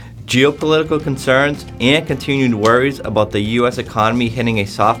Geopolitical concerns and continued worries about the U.S. economy hitting a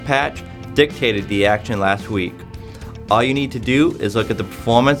soft patch dictated the action last week. All you need to do is look at the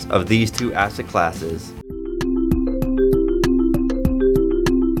performance of these two asset classes.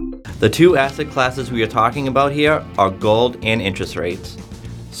 The two asset classes we are talking about here are gold and interest rates.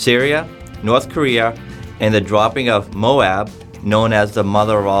 Syria, North Korea, and the dropping of Moab, known as the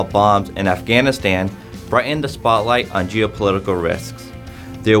mother of all bombs in Afghanistan, brightened the spotlight on geopolitical risks.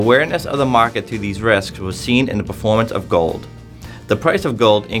 The awareness of the market to these risks was seen in the performance of gold. The price of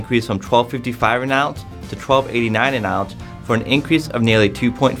gold increased from $12.55 an ounce to $12.89 an ounce for an increase of nearly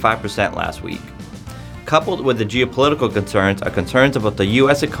 2.5% last week. Coupled with the geopolitical concerns are concerns about the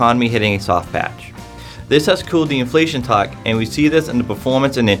U.S. economy hitting a soft patch. This has cooled the inflation talk, and we see this in the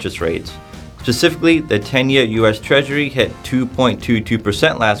performance and interest rates. Specifically, the 10-year U.S. Treasury hit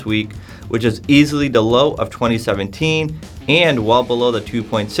 2.22% last week, which is easily the low of 2017 and well below the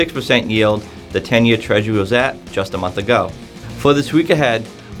 2.6% yield the 10-year Treasury was at just a month ago. For this week ahead,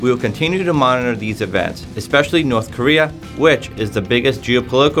 we will continue to monitor these events, especially North Korea, which is the biggest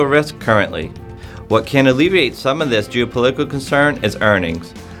geopolitical risk currently. What can alleviate some of this geopolitical concern is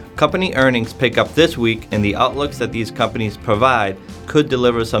earnings. Company earnings pick up this week, and the outlooks that these companies provide could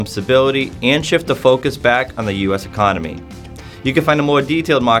deliver some stability and shift the focus back on the U.S. economy. You can find a more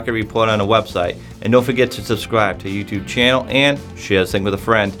detailed market report on our website, and don't forget to subscribe to our YouTube channel and share this thing with a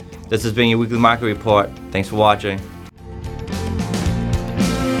friend. This has been your weekly market report. Thanks for watching.